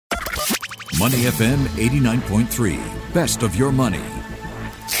Money FM 89.3. Best of your money.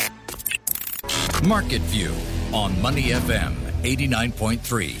 Market View on Money FM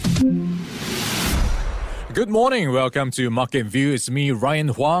 89.3. Good morning. Welcome to Market View. It's me, Ryan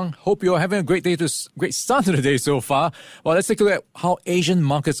Huang. Hope you're having a great start to the day so far. Well, let's take a look at how Asian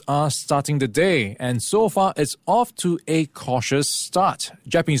markets are starting the day. And so far, it's off to a cautious start.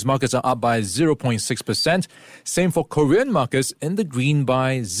 Japanese markets are up by 0.6%. Same for Korean markets, in the green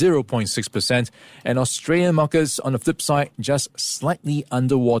by 0.6%. And Australian markets, on the flip side, just slightly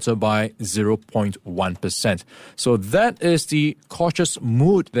underwater by 0.1%. So that is the cautious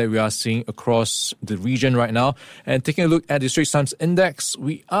mood that we are seeing across the region right now. And taking a look at the Straits Times Index,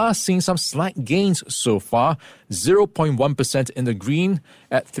 we are seeing some slight gains so far, 0.1% in the green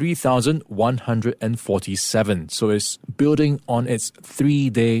at 3,147. So it's building on its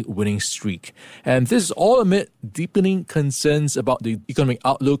 3-day winning streak. And this is all amid deepening concerns about the economic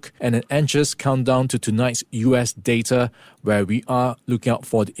outlook and an anxious countdown to tonight's US data, where we are looking out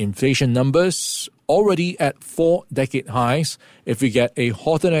for the inflation numbers already at 4-decade highs. If we get a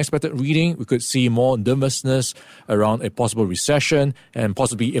hotter than expected reading, we could see more nervousness around a possible recession and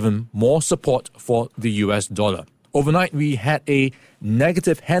possibly even more support for the US dollar. Overnight, we had a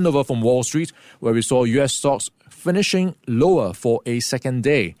negative handover from Wall Street, where we saw US stocks finishing lower for a second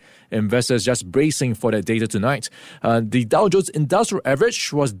day. Investors just bracing for that data tonight. The Dow Jones Industrial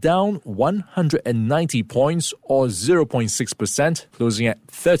Average was down 190 points or 0.6%, closing at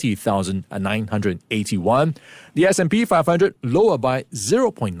 30,981. The S&P 500 lower by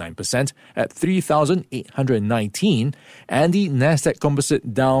 0.9% at 3,819. And the Nasdaq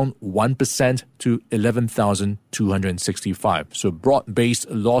Composite down 1% to 11,265. So broad-based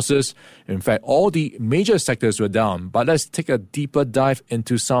losses. In fact, all the major sectors were down. But let's take a deeper dive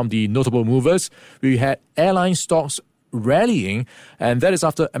into some of the notable movers. We had airline stocks rallying, and that is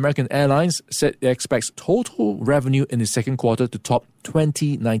after American Airlines said it expects total revenue in the second quarter to top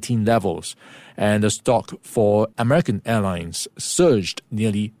 2019 levels. And the stock for American Airlines surged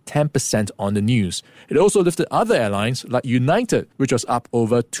nearly 10% on the news. It also lifted other airlines like United, which was up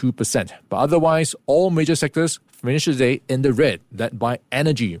over 2%. But otherwise, all major sectors finished the day in the red, led by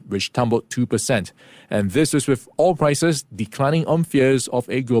energy, which tumbled 2%. And this was with oil prices declining on fears of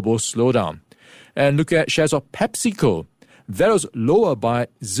a global slowdown. And look at shares of PepsiCo. That was lower by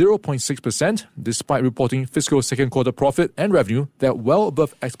 0.6%, despite reporting fiscal second quarter profit and revenue that are well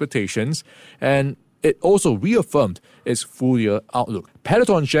above expectations. And it also reaffirmed its full-year outlook.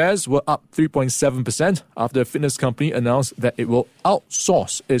 Peloton shares were up 3.7% after the fitness company announced that it will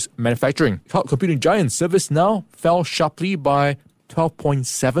outsource its manufacturing. Cloud computing giant ServiceNow fell sharply by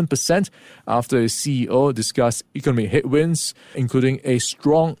 12.7% after its CEO discussed economic headwinds, including a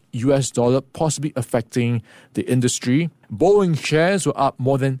strong US dollar possibly affecting the industry. Boeing shares were up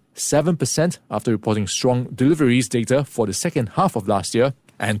more than 7% after reporting strong deliveries data for the second half of last year.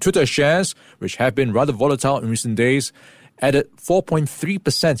 And Twitter shares, which have been rather volatile in recent days, added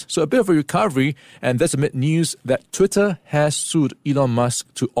 4.3%. So a bit of a recovery, and that's amid news that Twitter has sued Elon Musk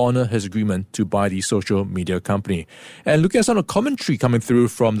to honor his agreement to buy the social media company. And looking at some of the commentary coming through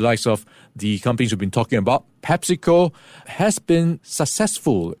from the likes of the companies we've been talking about, PepsiCo has been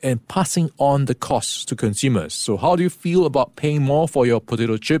successful in passing on the costs to consumers. So how do you feel about paying more for your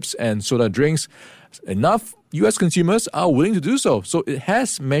potato chips and soda drinks? Enough US consumers are willing to do so. So it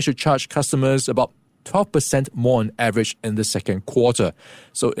has managed to charge customers about 12% more on average in the second quarter.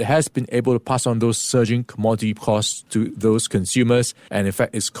 So it has been able to pass on those surging commodity costs to those consumers, and in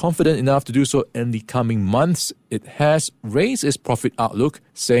fact is confident enough to do so in the coming months. It has raised its profit outlook,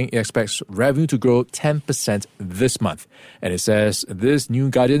 saying it expects revenue to grow 10% this month. And it says this new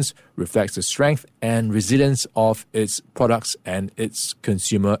guidance reflects the strength and resilience of its products and its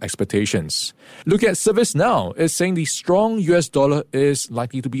consumer expectations. Look at ServiceNow. It's saying the strong US dollar is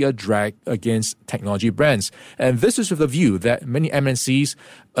likely to be a drag against technology brands. And this is with the view that many MNCs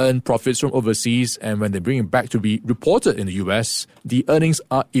earn profits from overseas, and when they bring it back to be reported in the US, the earnings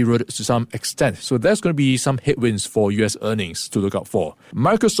are eroded to some extent. So there's going to be some headwinds for US earnings to look out for.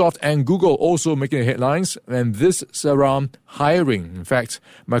 Microsoft and Google also making the headlines, and this is around hiring. In fact,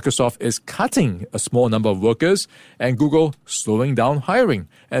 Microsoft is cutting a small number of workers, and Google slowing down hiring.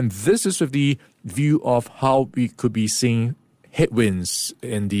 And this is with the view of how we could be seeing headwinds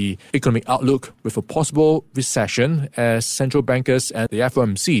in the economic outlook with a possible recession as central bankers and the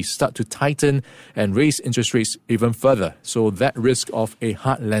FOMC start to tighten and raise interest rates even further. So that risk of a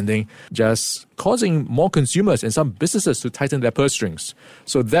hard landing just causing more consumers and some businesses to tighten their purse strings.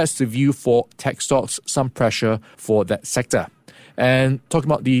 So that's the view for tech stocks, some pressure for that sector. And talking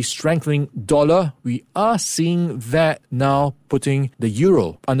about the strengthening dollar, we are seeing that now putting the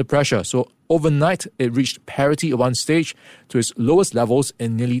euro under pressure. So overnight, it reached parity at one stage to its lowest levels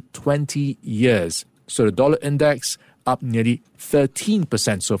in nearly 20 years. So the dollar index up nearly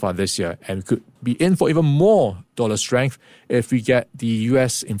 13% so far this year, and we could be in for even more dollar strength if we get the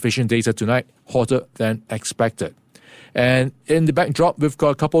US inflation data tonight hotter than expected. And in the backdrop, we've got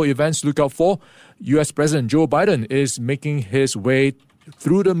a couple of events to look out for. US President Joe Biden is making his way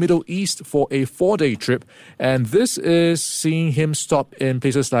through the Middle East for a 4-day trip, and this is seeing him stop in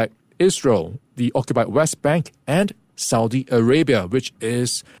places like Israel, the occupied West Bank, and Saudi Arabia, which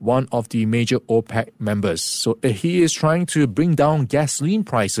is one of the major OPEC members. So he is trying to bring down gasoline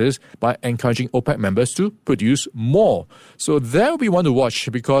prices by encouraging OPEC members to produce more. So that will be one to watch,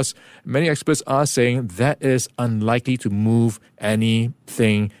 because many experts are saying that is unlikely to move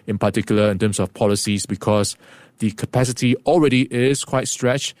anything in particular in terms of policies, because the capacity already is quite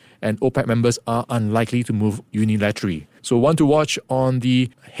stretched and OPEC members are unlikely to move unilaterally. So one to watch on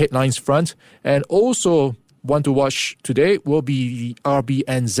the headlines front. And also one to watch today will be the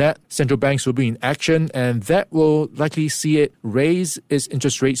RBNZ. Central banks will be in action, and that will likely see it raise its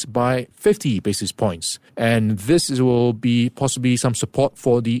interest rates by 50 basis points. And this will be possibly some support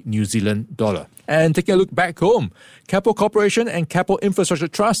for the New Zealand dollar. And taking a look back home, Keppel Corporation and Keppel Infrastructure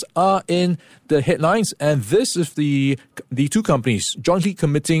Trust are in the headlines, and this is the two companies jointly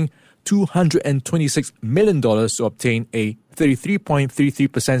committing $226 million to obtain a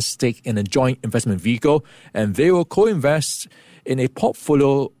 33.33% stake in a joint investment vehicle, and they will co-invest in a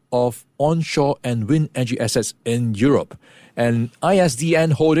portfolio of onshore and wind energy assets in Europe. And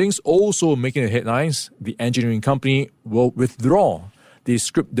ISDN Holdings also making the headlines. The engineering company will withdraw the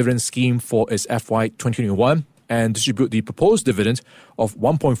scrip dividend scheme for its FY 2021 and distribute the proposed dividend of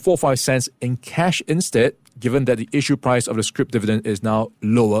 1.45 cents in cash instead, given that the issue price of the scrip dividend is now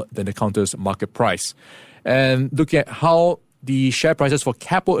lower than the counter's market price. And looking at how the share prices for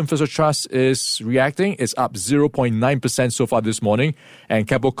Keppel Infrastructure Trust is reacting, it's up 0.9% so far this morning, and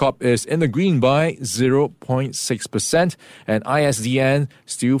Keppel Corp is in the green by 0.6%, and ISDN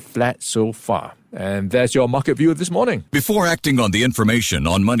still flat so far. And that's your market view this morning. Before acting on the information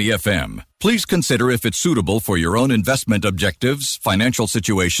on Money FM, please consider if it's suitable for your own investment objectives, financial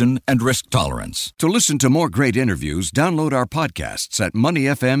situation, and risk tolerance. To listen to more great interviews, download our podcasts at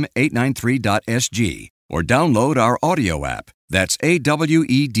moneyfm893.sg or download our audio app. That's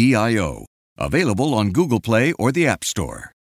AWEDIO. Available on Google Play or the App Store.